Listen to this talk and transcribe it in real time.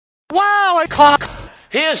my cock.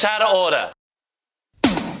 Here's how to order.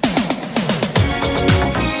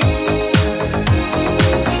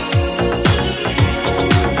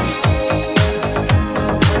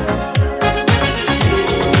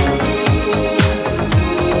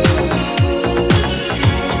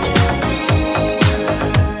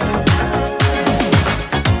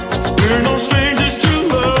 We're no strangers to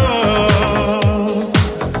love.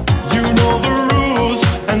 You know the rules,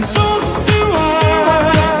 and so do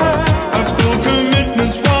I. I feel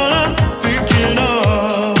commitment's what I'm thinking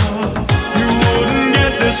of. You wouldn't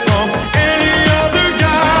get this from any other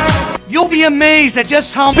guy. You'll be amazed at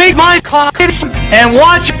just how big my cock is, and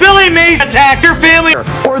watch Billy Mays attack your family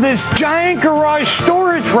or this giant garage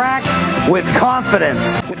storage rack with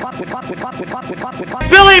confidence.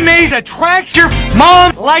 Billy Mays attracts your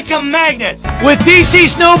mom like a magnet. With DC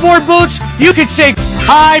snowboard boots, you can say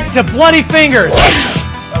hi to bloody fingers,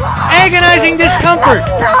 agonizing discomfort,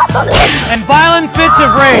 and violent fits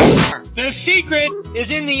of rage. The secret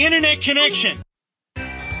is in the internet connection.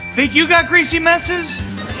 Think you got greasy messes?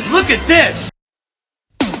 Look at this.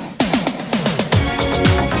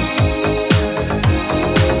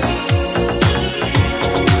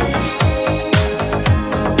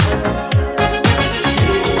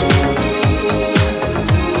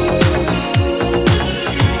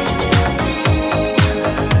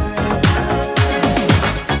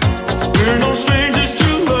 We're no strangers to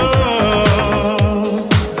love.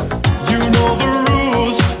 You know the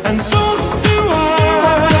rules, and so do I.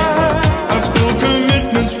 I feel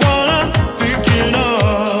commitment's what I'm thinking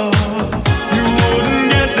of. You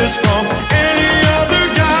wouldn't get this from any other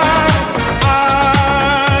guy.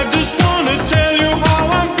 I just wanna tell you how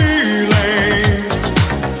I'm feeling.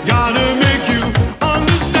 Gotta make you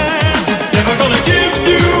understand. Never gonna give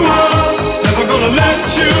you up. Never gonna let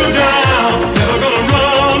you down. Never gonna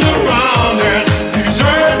run around and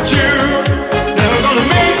desert you. Never gonna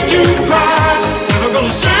make you cry. Never gonna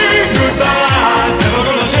say goodbye. Never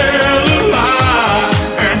gonna tell a lie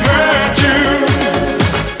and hurt you.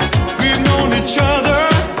 We've known each other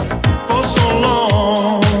for so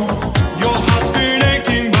long. Your heart's been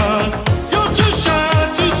aching, but you're too shy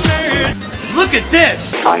to say it. Look at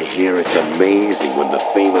this. I hear it's amazing when the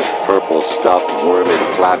famous purple stuffed worm in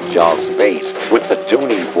Flapjaw Space with the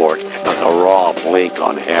tuning fork does a raw blink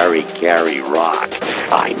on Harry Carey rock.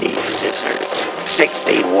 I need scissors.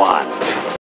 61.